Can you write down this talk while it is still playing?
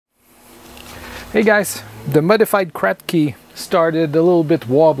Hey guys, the modified Kratky started a little bit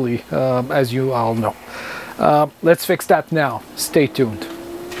wobbly, as you all know. Let's fix that now. Stay tuned.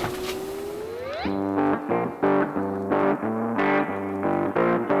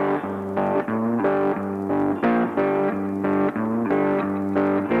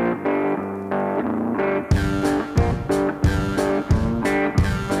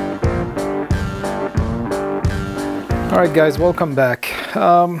 Alright guys, welcome back.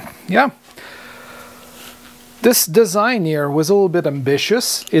 Yeah. This design here was a little bit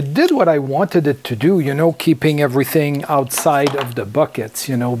ambitious. It did what I wanted it to do, you know, keeping everything outside of the buckets,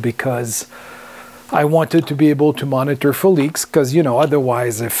 you know, because I wanted to be able to monitor for leaks, because, you know,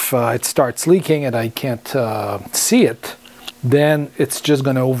 otherwise if it starts leaking and I can't see it, then it's just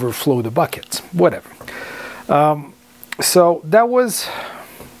going to overflow the buckets, whatever. So that was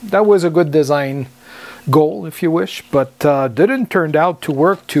a good design goal, if you wish, but didn't turn out to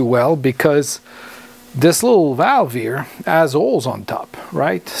work too well because this little valve here has holes on top,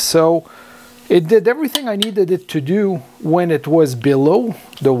 right? So it did everything I needed it to do when it was below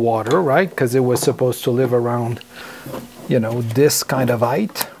the water, right? Because it was supposed to live around, you know, this kind of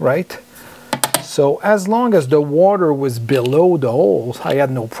height, right? So as long as the water was below the holes, I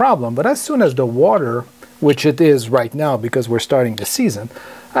had no problem. But as soon as the water, which it is right now because we're starting the season,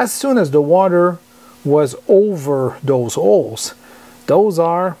 as soon as the water was over those holes, those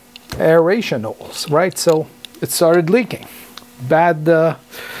are aeration holes, right? So it started leaking. Bad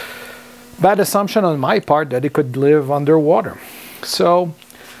assumption on my part that it could live underwater. So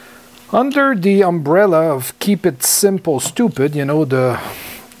under the umbrella of keep it simple, stupid, you know, the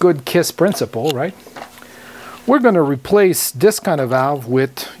good KISS principle, right? We're going to replace this kind of valve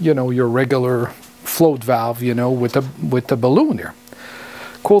with, you know, your regular float valve, you know, with a balloon here.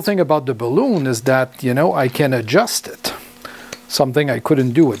 Cool thing about the balloon is that, you know, I can adjust it. Something I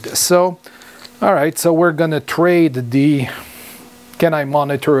couldn't do with this. So, all right, so we're going to trade the can I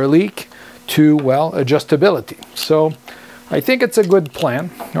monitor a leak to, well, adjustability. So I think it's a good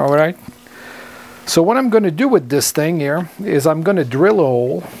plan, all right? So what I'm going to do with this thing here is I'm going to drill a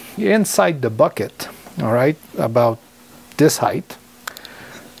hole inside the bucket, all right, about this height,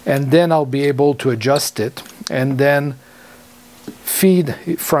 and then I'll be able to adjust it and then feed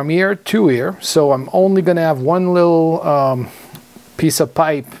from here to here. So I'm only going to have one little piece of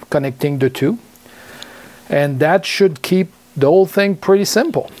pipe connecting the two, and that should keep the whole thing pretty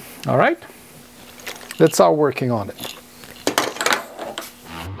simple. All right, let's start working on it.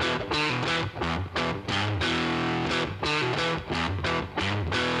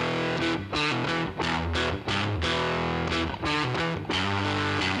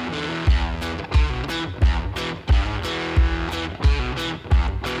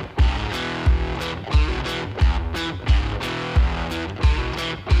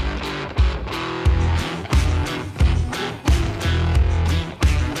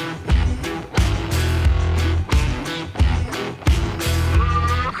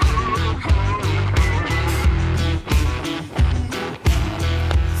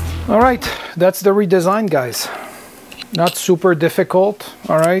 All right, that's the redesign, guys. Not super difficult.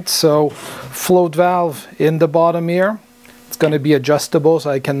 All right, so float valve in the bottom here. It's going to be adjustable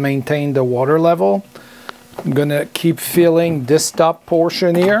so I can maintain the water level. I'm going to keep filling this top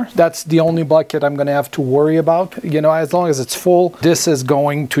portion here. That's the only bucket I'm going to have to worry about. You know, as long as it's full, this is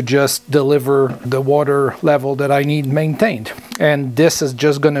going to just deliver the water level that I need maintained. And this is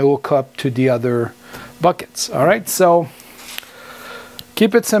just going to hook up to the other buckets. All right, so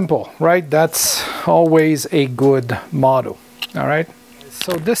keep it simple, right? That's always a good motto, all right?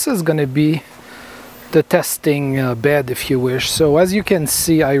 So this is going to be the testing bed, if you wish. So as you can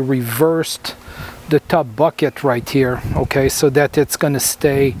see, I reversed the top bucket right here, okay, so that it's going to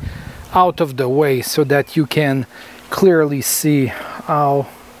stay out of the way so that you can clearly see how,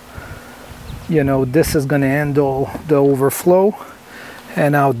 you know, this is going to handle the overflow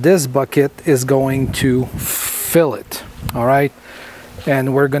and how this bucket is going to fill it, all right?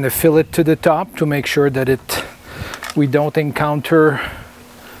 And we're going to fill it to the top to make sure that we don't encounter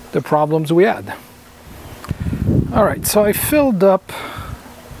the problems we had. All right, so I filled up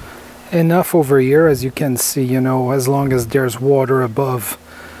enough over here, as you can see, you know, as long as there's water above,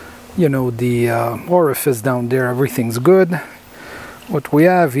 you know, the orifice down there, everything's good. What we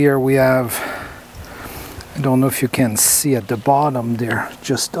have here, we have, I don't know if you can see at the bottom there,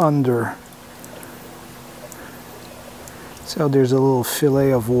 just under. So there's a little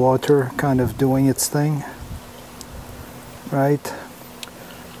fillet of water kind of doing its thing, right?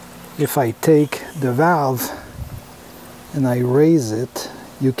 If I take the valve and I raise it,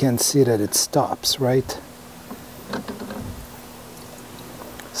 you can see that it stops, right?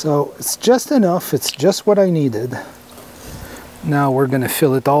 So it's just enough, it's just what I needed. Now we're gonna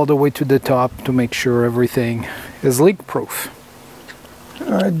fill it all the way to the top to make sure everything is leak proof.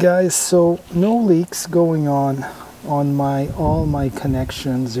 Alright guys, so no leaks going on all my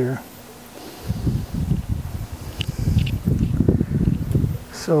connections here.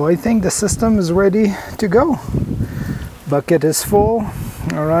 So I think the system is ready to go. Bucket is full.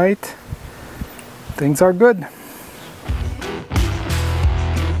 Alright, things are good.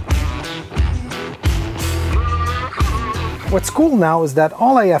 What's cool now is that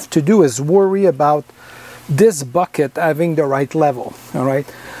all I have to do is worry about this bucket having the right level. All right,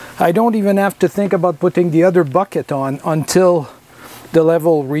 I don't even have to think about putting the other bucket on until the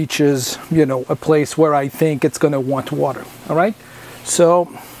level reaches, you know, a place where I think it's going to want water. All right, so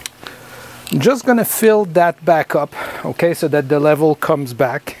I'm just going to fill that back up, okay, so that the level comes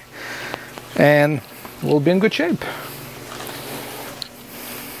back and we'll be in good shape.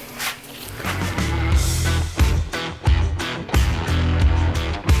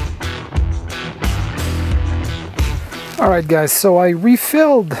 Alright guys, so I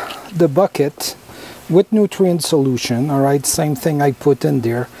refilled the bucket with nutrient solution. Alright, same thing I put in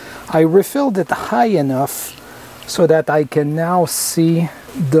there. I refilled it high enough so that I can now see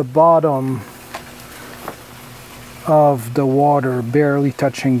the bottom of the water barely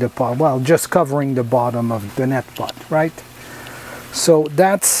touching the pot. Well, just covering the bottom of the net pot, right? So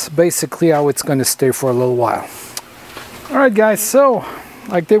that's basically how it's going to stay for a little while. Alright guys, so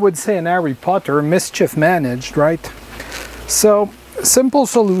like they would say in Harry Potter, mischief managed, right? So, simple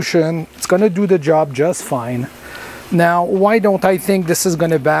solution, it's going to do the job just fine. Now, why don't I think this is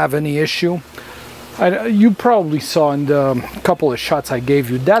going to have any issue? You probably saw in the couple of shots I gave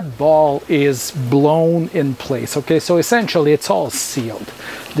you, that ball is blown in place, okay? So essentially, it's all sealed.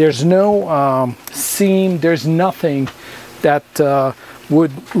 There's no seam, there's nothing that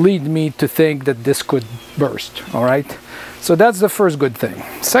would lead me to think that this could burst, all right? So that's the first good thing.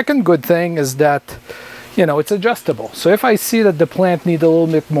 Second good thing is that, you know, it's adjustable. So if I see that the plant needs a little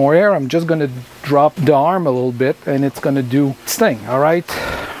bit more air, I'm just going to drop the arm a little bit and it's going to do its thing, all right?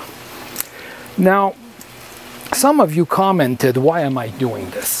 Now, some of you commented, why am I doing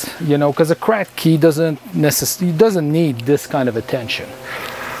this? You know, because a Kratky doesn't need this kind of attention.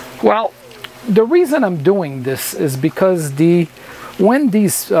 Well, the reason I'm doing this is because when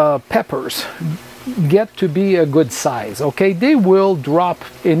these peppers get to be a good size, okay, they will drop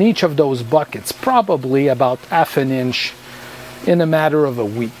in each of those buckets probably about ½ an inch in a matter of a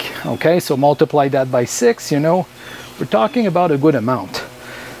week, okay? So multiply that by 6, you know, we're talking about a good amount.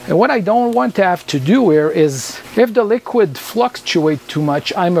 And what I don't want to have to do here is, if the liquid fluctuates too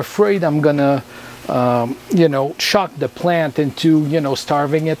much, I'm afraid I'm gonna you know, shock the plant into, you know,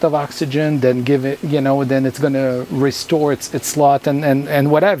 starving it of oxygen, then give it, you know, then it's gonna restore its slot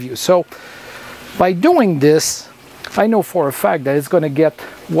and what have you. So by doing this, I know for a fact that it's going to get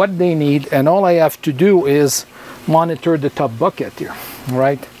what they need, and all I have to do is monitor the top bucket here,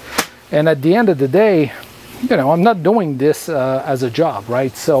 right? And at the end of the day, you know, I'm not doing this as a job,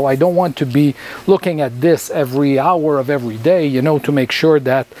 right? So I don't want to be looking at this every hour of every day, you know, to make sure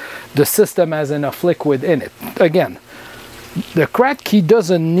that the system has enough liquid in it. Again, the Kratky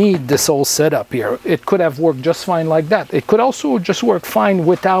doesn't need this whole setup here. It could have worked just fine like that. It could also just work fine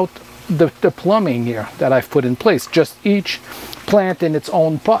without the plumbing here that I've put in place, just each plant in its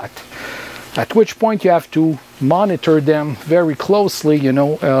own pot, at which point you have to monitor them very closely, you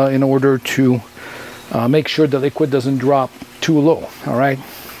know, in order to make sure the liquid doesn't drop too low, all right?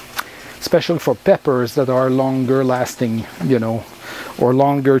 Especially for peppers that are longer lasting, you know, or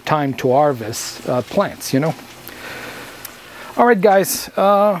longer time to harvest plants, you know. All right, guys,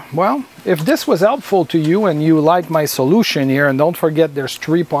 well, if this was helpful to you and you like my solution here, and don't forget there's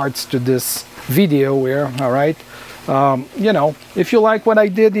 3 parts to this video here, all right? You know, if you like what I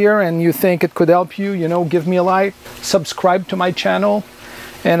did here and you think it could help you, you know, give me a like, subscribe to my channel,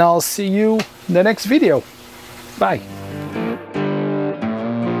 and I'll see you in the next video. Bye.